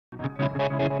Hi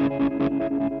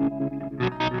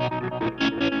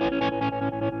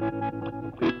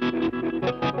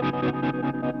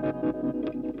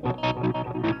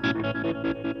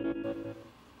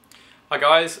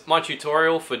guys, my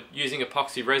tutorial for using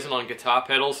epoxy resin on guitar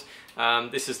pedals.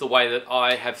 This is the way that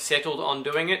I have settled on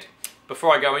doing it.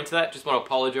 Before I go into that, just want to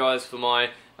apologise for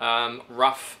my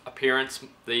rough appearance.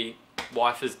 The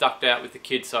wife has ducked out with the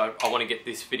kids, so I want to get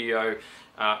this video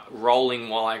rolling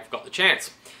while I've got the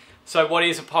chance. So what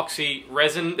is epoxy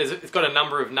resin? It's got a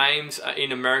number of names.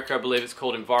 In America I believe it's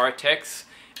called Envirotex,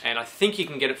 and I think you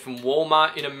can get it from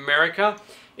Walmart in America.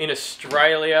 In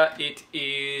Australia it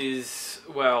is,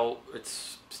 well,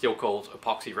 it's still called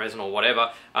epoxy resin or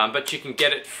whatever, but you can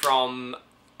get it from,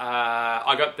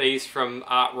 I got these from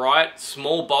Art Riot,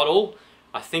 small bottle.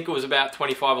 I think it was about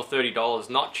 $25 or $30,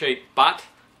 not cheap, but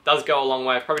does go a long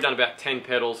way. I've probably done about 10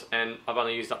 pedals and I've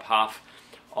only used up half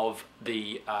of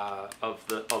the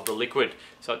liquid,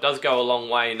 so it does go a long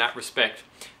way in that respect.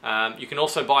 You can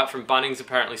also buy it from Bunnings.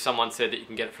 Apparently someone said that you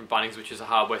can get it from Bunnings, which is a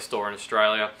hardware store in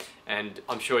Australia, and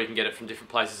I'm sure you can get it from different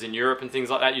places in Europe and things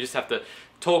like that. You just have to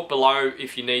talk below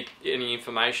if you need any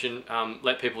information.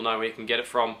 Let people know where you can get it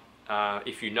from.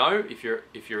 If you know, if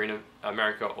you're in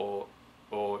America or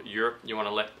Europe, you want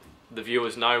to let the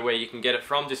viewers know where you can get it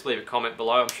from, just leave a comment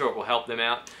below. I'm sure it will help them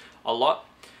out a lot.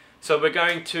 So we're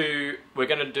going to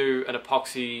do an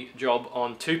epoxy job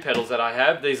on two pedals that I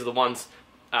have. These are the ones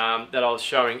that I was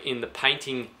showing in the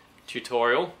painting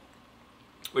tutorial,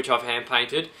 which I've hand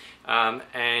painted,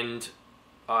 and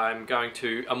I'm going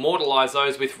to immortalize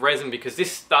those with resin, because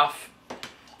this stuff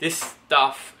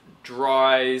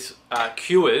dries,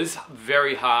 cures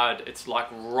very hard. It's like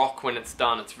rock when it's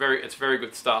done. It's very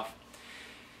good stuff.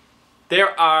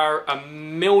 There are a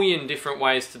million different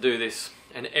ways to do this,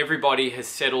 and everybody has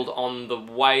settled on the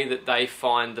way that they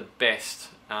find the best.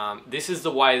 This is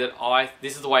the way that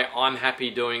I'm happy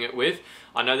doing it with.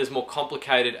 I know there's more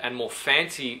complicated and more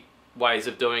fancy ways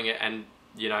of doing it, and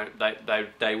you know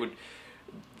they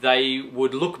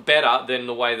would look better than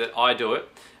the way that I do it.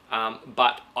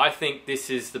 But I think this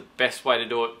is the best way to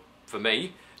do it for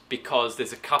me, because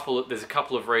there's a couple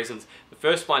of reasons. The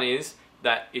first one is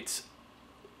that it's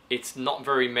not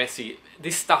very messy.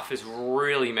 This stuff is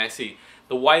really messy.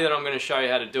 The way that I'm going to show you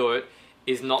how to do it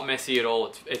is not messy at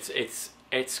all.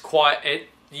 It's quite,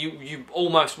 you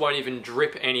almost won't even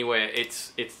drip anywhere.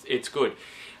 It's good,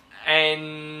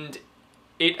 and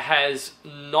it has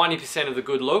 90% of the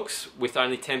good looks with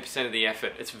only 10% of the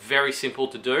effort. It's very simple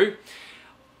to do.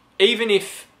 Even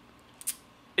if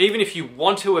you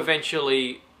want to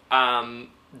eventually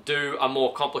do a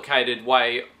more complicated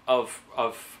way of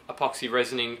epoxy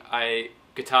resining a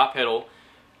guitar pedal,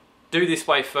 do this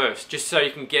way first, just so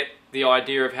you can get the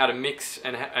idea of how to mix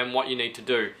and what you need to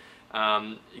do.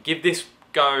 Give this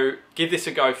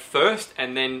a go first,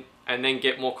 and then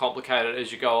get more complicated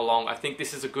as you go along. I think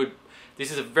this is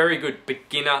a very good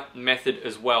beginner method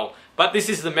as well. But this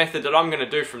is the method that I'm going to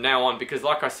do from now on, because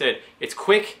like I said, it's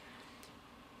quick,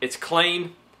 it's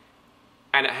clean,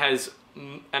 and it has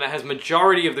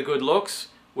majority of the good looks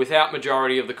without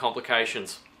majority of the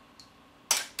complications.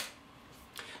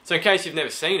 So in case you've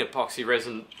never seen an epoxy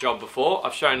resin job before,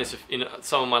 I've shown this in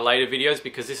some of my later videos,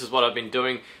 because this is what I've been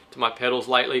doing to my pedals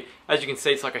lately. As you can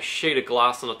see, it's like a sheet of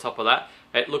glass on the top of that.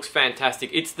 It looks fantastic.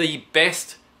 It's the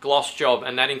best gloss job,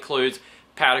 and that includes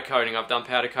powder coating. I've done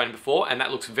powder coating before, and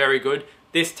that looks very good.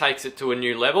 This takes it to a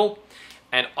new level,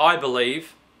 and I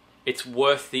believe it's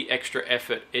worth the extra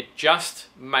effort. It just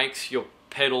makes your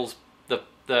pedals,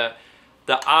 the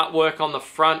artwork on the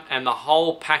front and the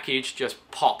whole package just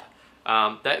pop.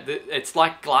 It's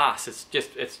like glass. It's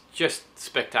just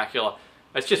spectacular.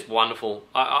 It's just wonderful.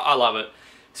 I love it.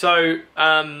 So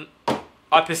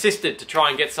I persisted to try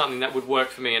and get something that would work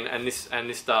for me, and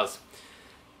this does. So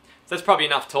that's probably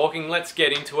enough talking. Let's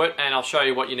get into it, and I'll show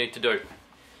you what you need to do.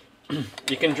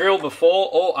 You can drill before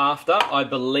or after, I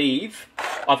believe.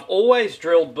 I've always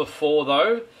drilled before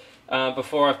though,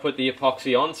 before I've put the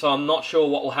epoxy on, so I'm not sure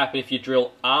what will happen if you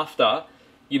drill after.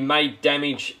 You may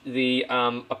damage the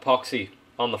epoxy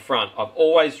on the front. I've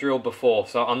always drilled before,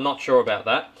 so I'm not sure about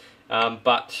that.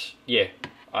 But yeah,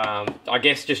 I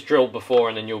guess just drill before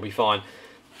and then you'll be fine.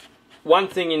 One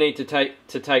thing you need to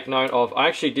take note of, I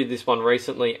actually did this one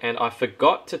recently and I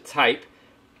forgot to tape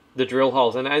the drill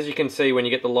holes. And as you can see, when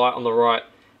you get the light on the right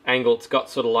angle, it's got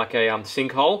sort of like a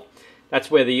sinkhole.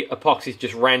 That's where the epoxy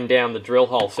just ran down the drill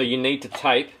hole. So you need to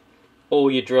tape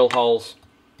all your drill holes,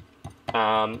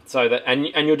 so that, and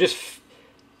you'll just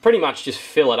pretty much just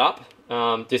fill it up.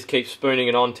 Just keep spooning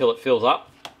it on till it fills up.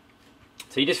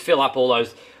 So you just fill up all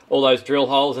those drill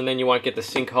holes, and then you won't get the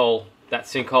sinkhole that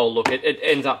sinkhole look. It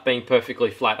ends up being perfectly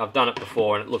flat. I've done it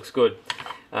before and it looks good.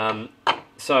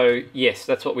 So yes,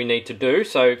 that's what we need to do.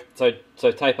 So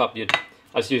tape up your,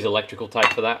 I just use electrical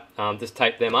tape for that. Just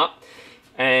tape them up.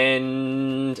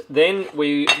 And then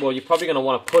well, you're probably going to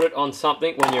want to put it on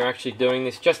something when you're actually doing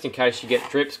this, just in case you get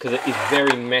drips, because it is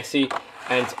very messy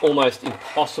and it's almost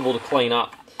impossible to clean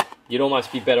up. You'd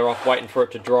almost be better off waiting for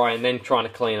it to dry and then trying to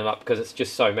clean it up, because it's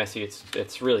just so messy.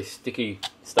 It's really sticky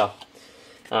stuff.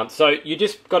 So you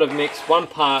just got to mix 1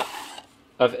 part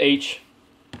of each.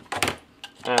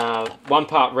 1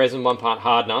 part resin, 1 part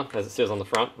hardener, as it says on the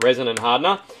front, resin and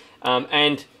hardener.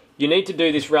 And you need to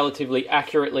do this relatively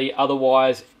accurately,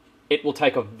 otherwise it will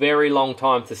take a very long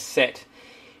time to set.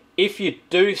 If you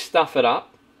do stuff it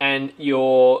up and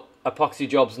your epoxy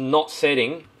job's not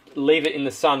setting, leave it in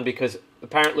the sun, because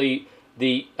apparently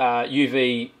the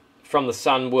UV from the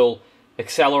sun will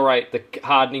accelerate the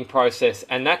hardening process,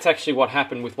 and that's actually what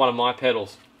happened with one of my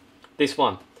pedals. This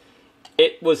one.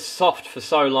 It was soft for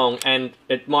so long, and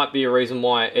it might be a reason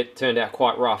why it turned out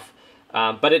quite rough.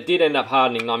 But it did end up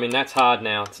hardening. I mean, that's hard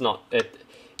now. It's not.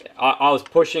 I was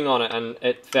pushing on it, and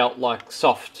it felt like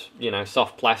soft,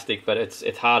 soft plastic. But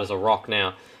it's hard as a rock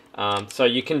now. So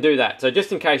you can do that. So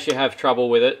just in case you have trouble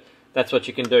with it, that's what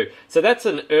you can do. So that's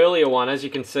an earlier one, as you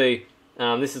can see.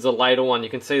 This is a later one. You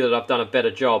can see that I've done a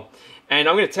better job. And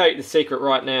I'm going to tell you the secret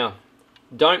right now.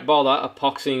 Don't bother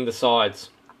epoxying the sides.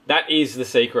 That is the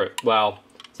secret. Well,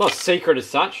 it's not a secret as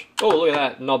such. Oh, look at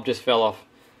that. Knob just fell off.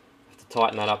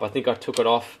 Tighten that up. I think I took it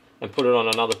off and put it on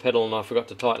another pedal and I forgot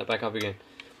to tighten it back up again.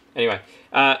 Anyway,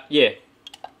 yeah,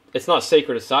 it's not a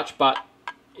secret as such, but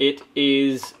it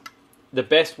is the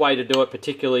best way to do it,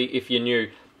 particularly if you're new.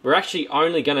 We're actually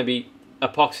only going to be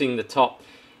epoxying the top,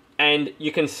 and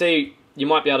you can see, you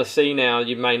might be able to see now,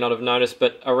 you may not have noticed,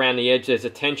 but around the edge there's a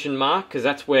tension mark, because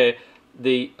that's where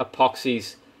the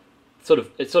epoxy's sort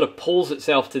of pulls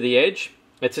itself to the edge.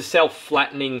 It's a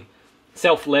self-flattening,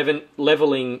 self-leveling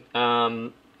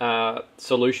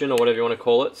solution, or whatever you want to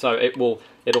call it, so it'll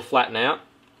flatten out.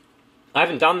 I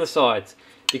haven't done the sides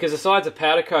because the sides are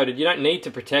powder coated. You don't need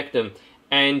to protect them,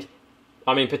 and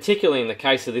I mean, particularly in the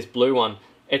case of this blue one,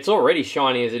 it's already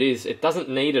shiny as it is. It doesn't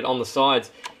need it on the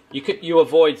sides. You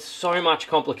avoid so much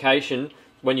complication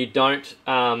when you don't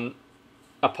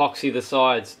epoxy the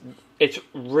sides. It's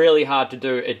really hard to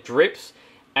do. It drips,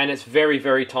 and it's very,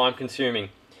 very time consuming.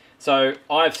 So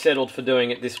I've settled for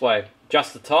doing it this way,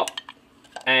 just the top,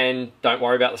 and don't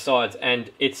worry about the sides.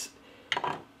 And it's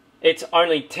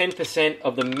only 10%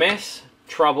 of the mess,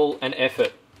 trouble, and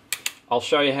effort. I'll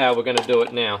show you how we're going to do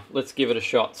it now. Let's give it a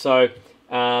shot. So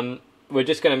we're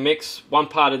just going to mix 1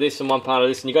 part of this and 1 part of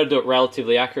this, and you've got to do it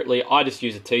relatively accurately. I just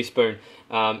use a teaspoon,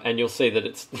 and you'll see that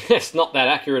it's not that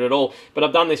accurate at all. But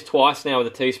I've done this twice now with a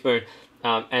teaspoon.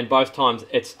 And both times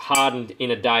it's hardened in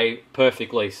a day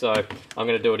perfectly, so I'm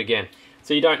going to do it again.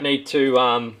 So you don't need to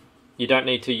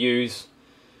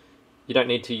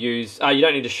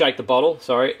shake the bottle,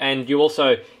 sorry. And you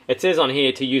also, it says on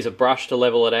here to use a brush to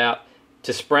level it out,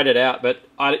 to spread it out, but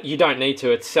you don't need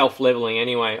to. It's self-leveling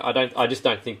anyway. I just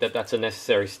don't think that that's a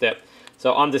necessary step.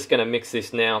 So I'm just going to mix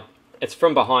this now. It's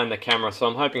from behind the camera, so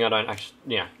I'm hoping I don't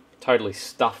actually, totally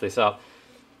stuff this up.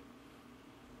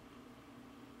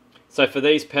 So for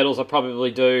these pedals, I'll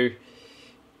probably do,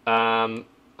 I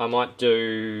might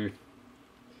do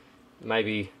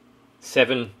maybe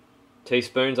 7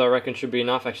 teaspoons, I reckon should be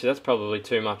enough. Actually, that's probably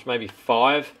too much. Maybe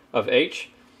 5 of each.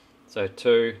 So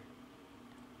 2.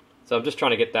 So I'm just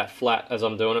trying to get that flat as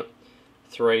I'm doing it.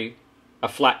 3, a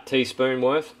flat teaspoon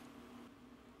worth.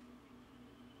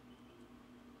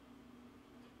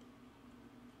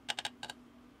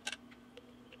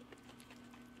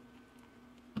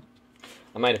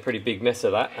 I made a pretty big mess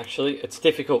of that, actually. It's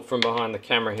difficult from behind the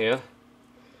camera here.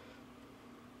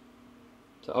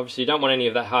 So obviously you don't want any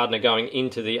of that hardener going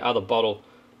into the other bottle.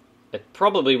 It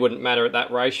probably wouldn't matter at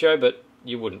that ratio, but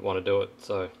you wouldn't want to do it,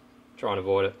 so try and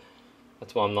avoid it.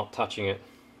 That's why I'm not touching it.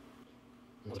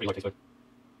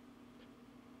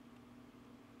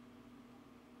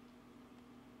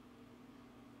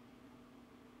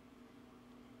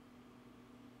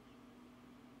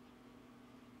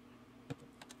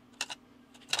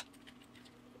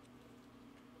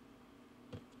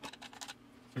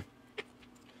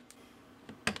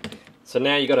 So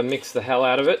now you've got to mix the hell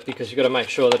out of it, because you've got to make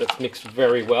sure that it's mixed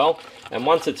very well. And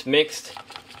once it's mixed,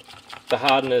 the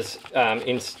hardener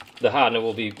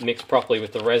will be mixed properly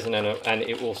with the resin, and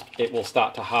it will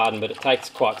start to harden. But it takes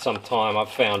quite some time.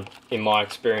 I've found, in my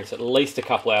experience, at least a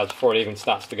couple hours before it even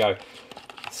starts to go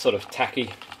sort of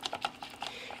tacky.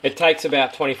 It takes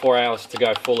about 24 hours to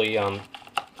go fully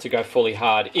to go fully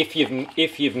hard. If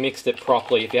you've mixed it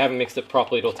properly. If you haven't mixed it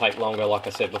properly, it'll take longer, like I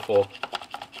said before.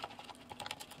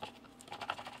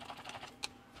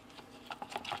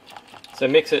 So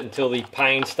mix it until the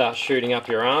paint starts shooting up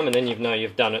your arm, and then you know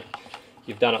you've done it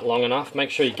long enough.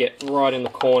 Make sure you get right in the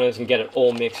corners and get it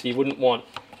all mixed. You wouldn't want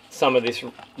some of this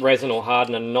resin or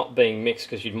hardener not being mixed,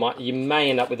 because you may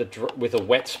end up with a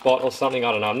wet spot or something.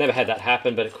 I don't know. I've never had that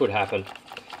happen, but it could happen.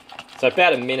 So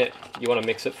about a minute you want to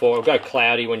mix it for. It'll go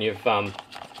cloudy when you've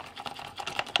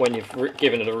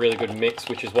given it a really good mix,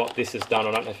 which is what this has done.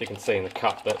 I don't know if you can see in the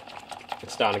cup, but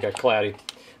it's starting to go cloudy.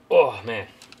 Oh man,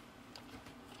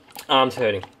 arm's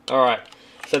hurting. All right,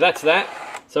 so that's that.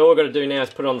 So all we've got to do now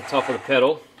is put it on the top of the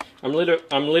pedal. I'm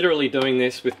literally doing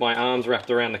this with my arms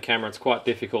wrapped around the camera. It's quite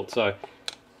difficult, so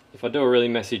if I do a really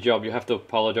messy job, you have to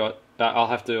apologize. I'll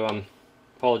have to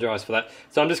apologize for that.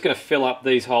 So I'm just going to fill up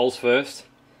these holes first,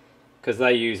 because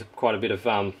they use quite a bit of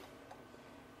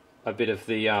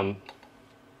the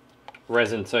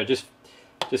resin. So just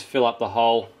fill up the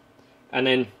hole, and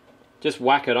then just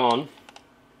whack it on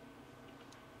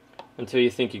until you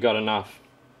think you got enough.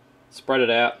 Spread it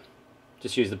out.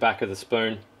 Just use the back of the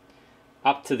spoon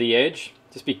up to the edge.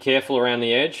 Just be careful around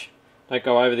the edge. Don't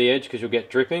go over the edge, because you'll get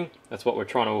dripping. That's what we're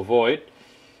trying to avoid.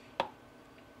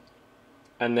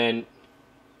 And then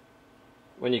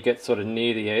when you get sort of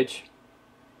near the edge,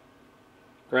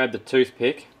 grab the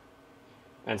toothpick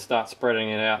and start spreading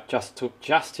it out just till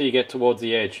you get towards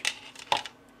the edge.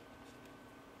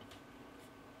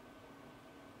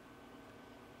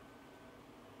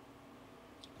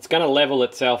 It's going to level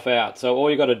itself out, so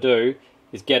all you got to do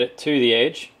is get it to the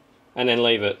edge and then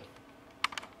leave it.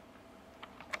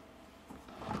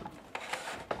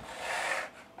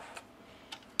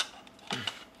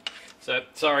 So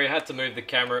sorry, I had to move the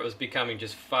camera. It was becoming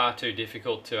just far too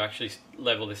difficult to actually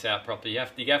level this out properly. You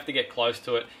have to get close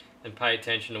to it and pay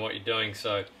attention to what you're doing.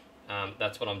 So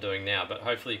that's what I'm doing now, but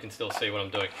hopefully you can still see what I'm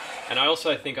doing. And I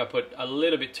also think I put a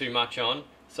little bit too much on,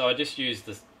 so I just use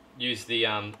this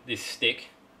stick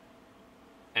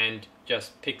and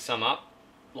just pick some up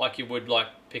like you would like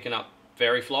picking up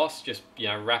fairy floss. Just, you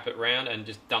know, wrap it round and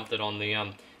just dumped it on the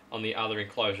other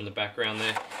enclosure in the background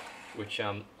there, which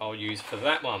I'll use for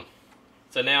that one.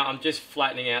 So now I'm just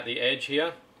flattening out the edge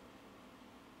here,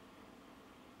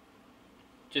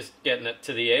 just getting it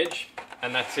to the edge,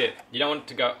 and that's it. You don't want it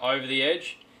to go over the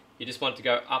edge, you just want it to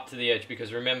go up to the edge,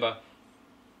 because remember,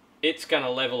 it's going to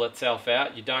level itself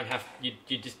out. You don't have,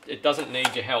 it doesn't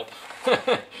need your help.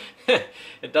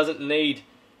 It doesn't need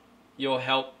your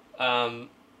help to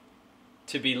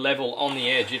be level on the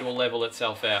edge. It will level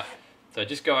itself out. So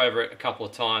just go over it a couple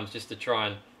of times just to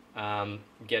try and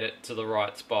get it to the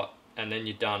right spot, and then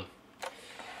you're done.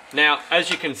 Now,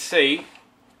 as you can see,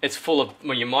 it's full of,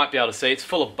 well, you might be able to see, it's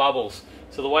full of bubbles.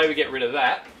 So the way we get rid of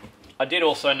that, I did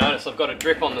also notice I've got a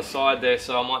drip on the side there,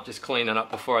 so I might just clean it up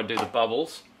before I do the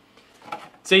bubbles.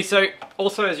 See, so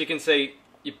also as you can see,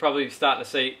 you're probably starting to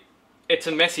see, it's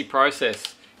a messy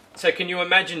process. So can you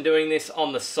imagine doing this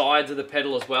on the sides of the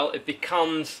pedal as well? It's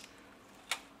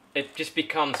just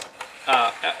become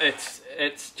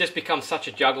such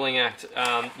a juggling act.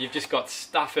 You've just got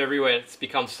stuff everywhere. It's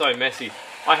become so messy.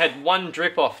 I had one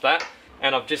drip off that,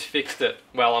 and I've just fixed it.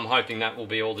 Well, I'm hoping that will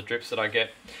be all the drips that I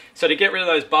get. So to get rid of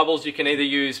those bubbles, you can either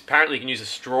use, apparently you can use a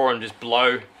straw and just blow.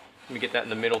 Let me get that in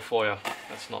the middle for you.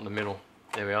 That's not in the middle.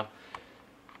 There we are.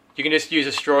 You can just use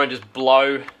a straw and just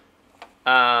blow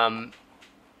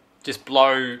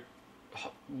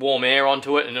warm air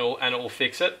onto it, and it will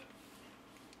fix it.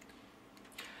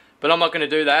 But I'm not going to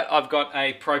do that. I've got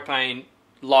a propane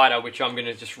lighter which I'm going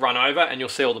to just run over, and you'll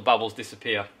see all the bubbles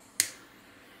disappear.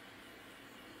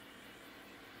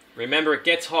 Remember, it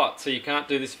gets hot, so you can't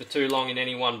do this for too long in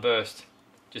any one burst.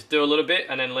 Just do a little bit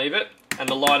and then leave it, and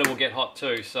the lighter will get hot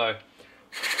too. So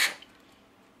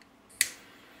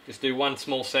just do one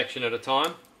small section at a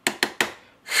time.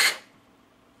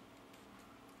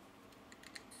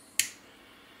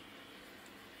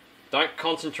 Don't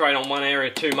concentrate on one area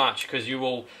too much, because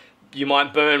you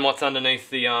might burn what's underneath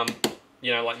the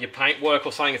you know, like your paint work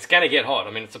or something. It's going to get hot.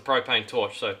 I mean, it's a propane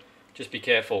torch, so just be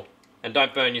careful and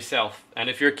don't burn yourself. And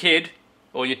if you're a kid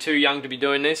or you're too young to be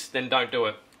doing this, then don't do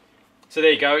it. So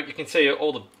there you go. You can see a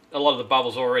lot of the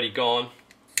bubbles already gone.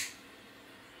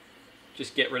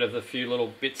 Just get rid of the few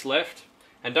little bits left,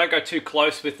 and don't go too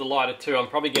close with the lighter too. I'm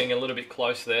probably getting a little bit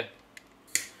close there.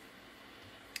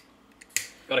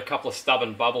 Got a couple of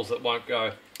stubborn bubbles that won't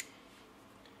go.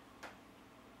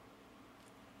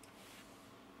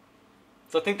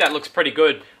 So I think that looks pretty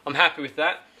good. I'm happy with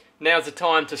that. Now's the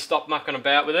time to stop mucking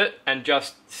about with it and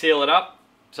just seal it up.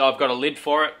 So I've got a lid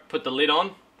for it. Put the lid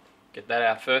on. Get that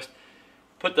out first.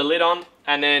 put the lid on,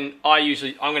 and then I'm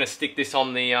going to stick this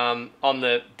on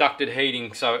the ducted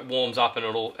heating so it warms up and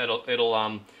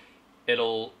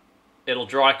it'll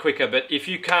dry quicker. But if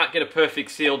you can't get a perfect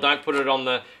seal, don't put it on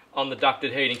the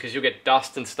ducted heating because you'll get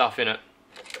dust and stuff in it.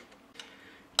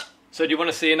 So do you want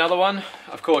to see another one?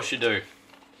 Of course you do.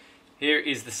 Here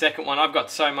is the second one. I've got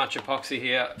so much epoxy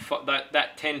here.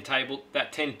 That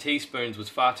 10 teaspoons was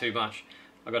far too much.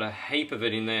 I've got a heap of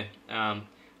it in there. I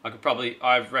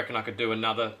reckon I could do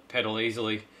another pedal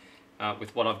easily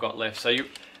with what I've got left. So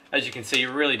as you can see,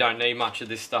 you really don't need much of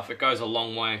this stuff. It goes a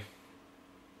long way.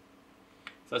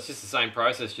 So it's just the same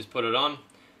process. Just put it on,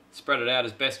 spread it out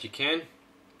as best you can,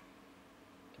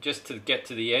 just to get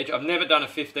to the edge. I've never done a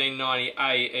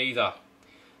 1590A either.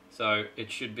 So it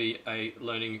should be a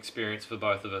learning experience for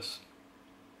both of us.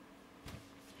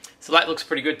 So that looks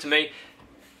pretty good to me.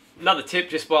 Another tip,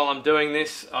 just while I'm doing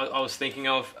this, I was thinking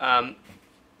of,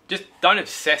 just don't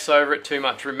obsess over it too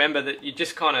much. Remember that you're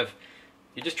just trying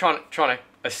to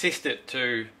assist it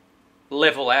to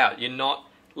level out. You're not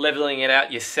leveling it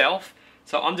out yourself.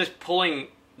 So I'm just pulling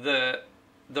the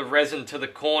resin to the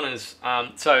corners,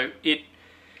 so it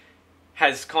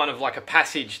has kind of like a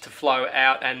passage to flow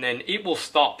out, and then it will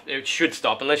stop. It should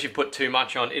stop unless you put too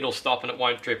much on. It'll stop and it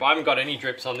won't drip. I haven't got any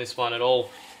drips on this one at all,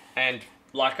 and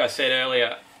like I said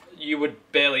earlier, you would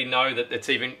barely know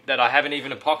that I haven't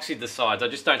even epoxied the sides. I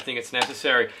just don't think it's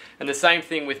necessary. And the same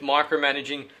thing with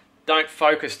micromanaging. Don't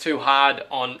focus too hard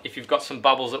on, if you've got some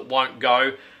bubbles that won't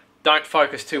go, don't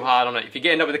focus too hard on it. If you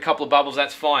get end up with a couple of bubbles,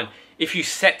 that's fine. If you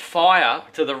set fire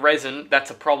to the resin,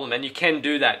 that's a problem, and you can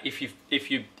do that if you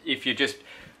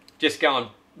just going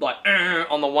like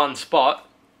on the one spot.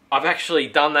 I've actually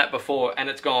done that before, and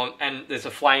it's gone, and there's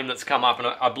a flame that's come up, and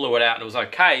I blew it out, and it was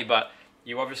okay. But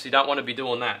you obviously don't want to be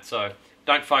doing that, so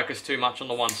don't focus too much on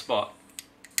the one spot.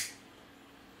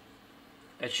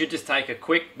 It should just take a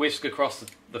quick whisk across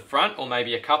the front, or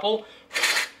maybe a couple,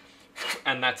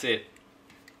 and that's it.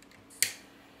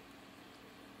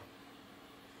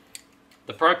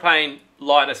 The propane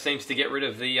lighter seems to get rid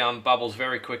of the bubbles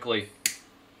very quickly.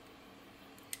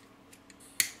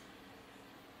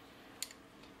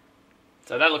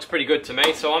 So that looks pretty good to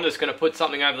me. So I'm just going to put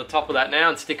something over the top of that now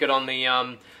and stick it on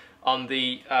the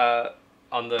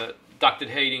ducted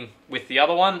heating with the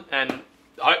other one, and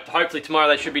hopefully tomorrow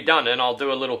they should be done, and I'll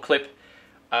do a little clip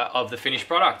of the finished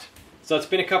product. So it's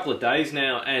been a couple of days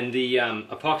now, and the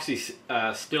epoxy's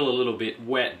still a little bit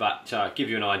wet, but give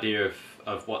you an idea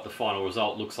of what the final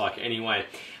result looks like anyway.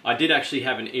 I did actually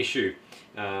have an issue,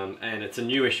 and it's a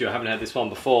new issue. I haven't had this one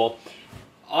before.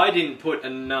 I didn't put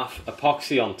enough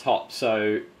epoxy on top,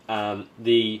 so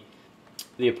the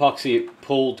epoxy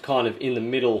pulled kind of in the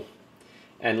middle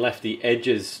and left the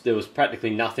edges. There was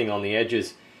practically nothing on the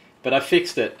edges, but I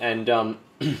fixed it, and to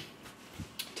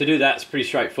do that, it's pretty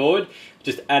straightforward.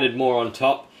 Just added more on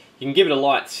top. You can give it a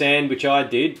light sand, which I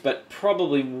did, but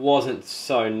probably wasn't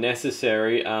so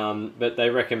necessary. But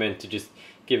they recommend to just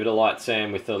give it a light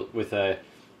sand with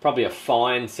probably a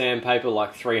fine sandpaper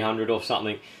like 300 or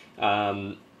something,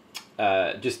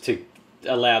 just to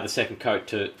allow the second coat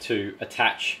to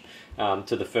attach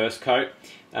to the first coat.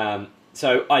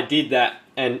 So I did that,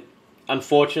 and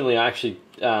unfortunately, I actually,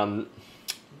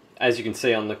 as you can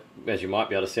see as you might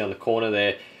be able to see on the corner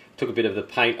there, took a bit of the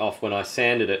paint off when I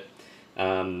sanded it.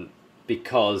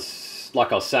 Because,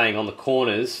 like I was saying, on the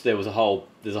corners there's a whole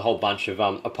bunch of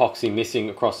epoxy missing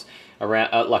across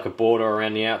around like a border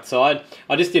around the outside.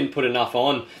 I just didn't put enough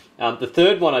on. The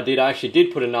third one I actually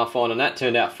did put enough on, and that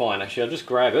turned out fine. Actually, I'll just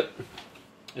grab it.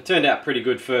 It turned out pretty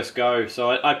good first go.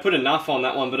 So I put enough on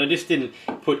that one, but I just didn't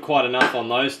put quite enough on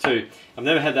those two. I've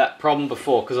never had that problem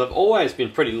before because I've always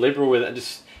been pretty liberal with it. I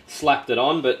just slapped it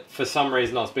on, but for some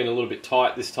reason I was being a little bit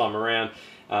tight this time around.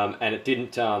 And it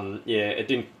didn't, it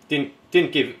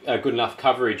didn't give good enough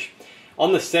coverage.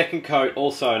 On the second coat,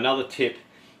 also another tip,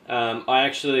 I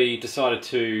actually decided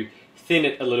to thin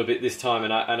it a little bit this time,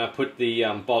 and I put the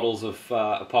bottles of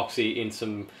epoxy in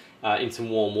some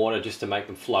warm water just to make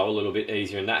them flow a little bit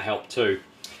easier, and that helped too.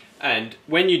 And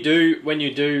when you do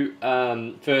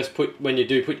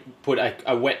put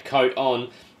a wet coat on,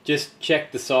 just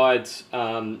check the sides.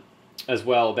 As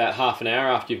well, about half an hour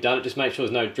after you've done it, just make sure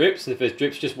there's no drips, and if there's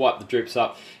drips, just wipe the drips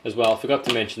up as well. I forgot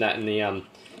to mention that in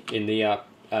the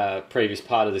previous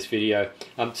part of this video.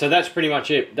 So that's pretty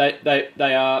much it.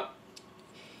 They are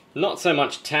not so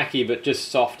much tacky, but just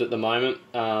soft at the moment.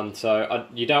 So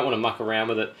you don't want to muck around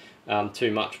with it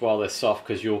too much while they're soft,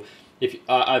 because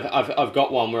I've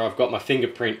got one where I've got my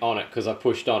fingerprint on it because I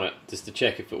pushed on it just to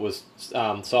check if it was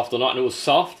soft or not, and it was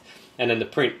soft, and then the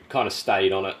print kind of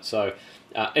stayed on it. So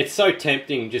it's so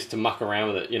tempting just to muck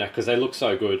around with it, you know, because they look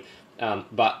so good.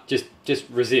 but just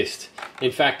resist.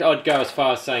 In fact, I'd go as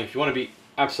far as saying, if you want to be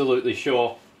absolutely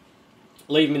sure,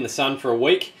 leave them in the sun for a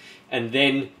week and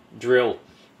then drill.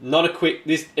 Not a quick.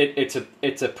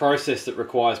 It's a process that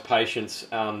requires patience.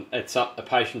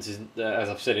 Patience is, as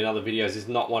I've said in other videos, is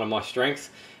not one of my strengths.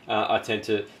 I tend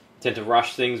to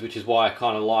rush things, which is why I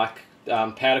kind of like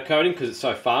powder coating, because it's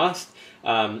so fast.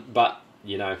 But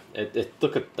you know,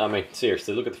 look at. I mean,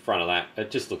 seriously, look at the front of that.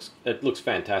 It looks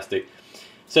fantastic.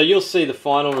 So you'll see the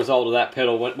final result of that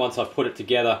pedal once I've put it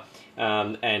together,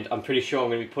 and I'm pretty sure I'm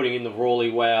going to be putting in the Rawley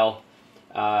Wow,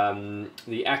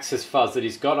 the Axis fuzz that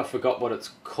he's got. I forgot what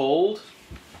it's called.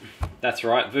 That's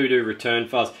right, Voodoo Return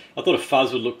Fuzz. I thought a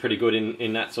fuzz would look pretty good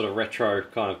in that sort of retro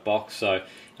kind of box. So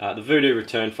the Voodoo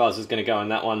Return Fuzz is going to go in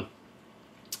that one,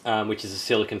 which is a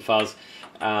silicon fuzz,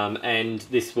 and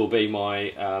this will be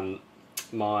my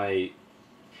my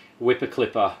whipper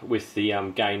clipper with the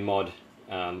gain mod,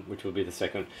 which will be the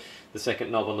second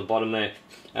knob on the bottom there.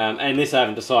 And this I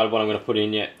haven't decided what I'm going to put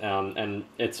in yet, and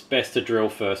it's best to drill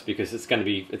first, because it's going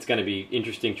to be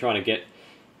interesting trying to get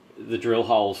the drill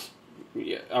holes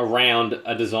around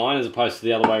a design as opposed to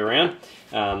the other way around.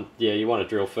 Yeah, you want to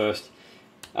drill first.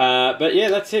 But yeah,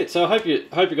 that's it. So I hope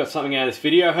you got something out of this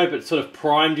video. I hope it sort of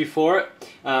primed you for it.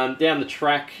 Down the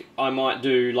track, I might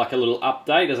do like a little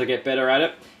update as I get better at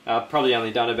it. I've probably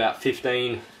only done about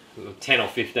 10 or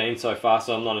 15 so far,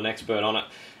 so I'm not an expert on it.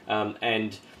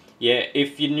 And yeah,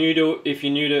 if you're new to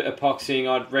epoxying,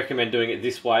 I'd recommend doing it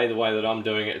this way, the way that I'm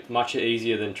doing it. It's much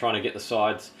easier than trying to get the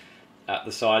sides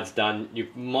done. You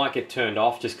might get turned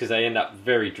off just because they end up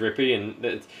very drippy, and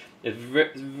it's a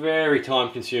very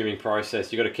time-consuming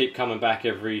process. You've got to keep coming back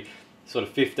every sort of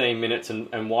 15 minutes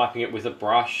and wiping it with a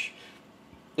brush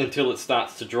until it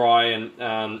starts to dry, and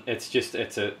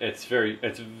it's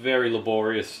very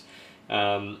laborious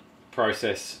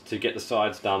process to get the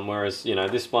sides done. Whereas, you know,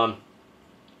 this one,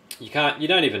 you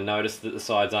don't even notice that the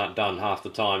sides aren't done half the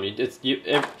time.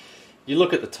 You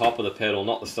look at the top of the pedal,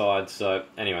 not the sides. So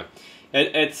anyway,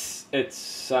 it's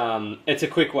a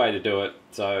quick way to do it.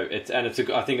 So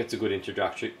I think it's a good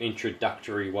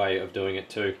introductory way of doing it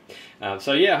too.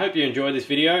 So yeah, I hope you enjoyed this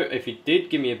video. If you did,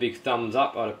 give me a big thumbs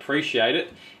up. I'd appreciate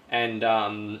it.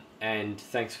 And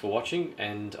thanks for watching,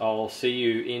 and I'll see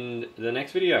you in the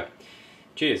next video.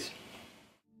 Cheers.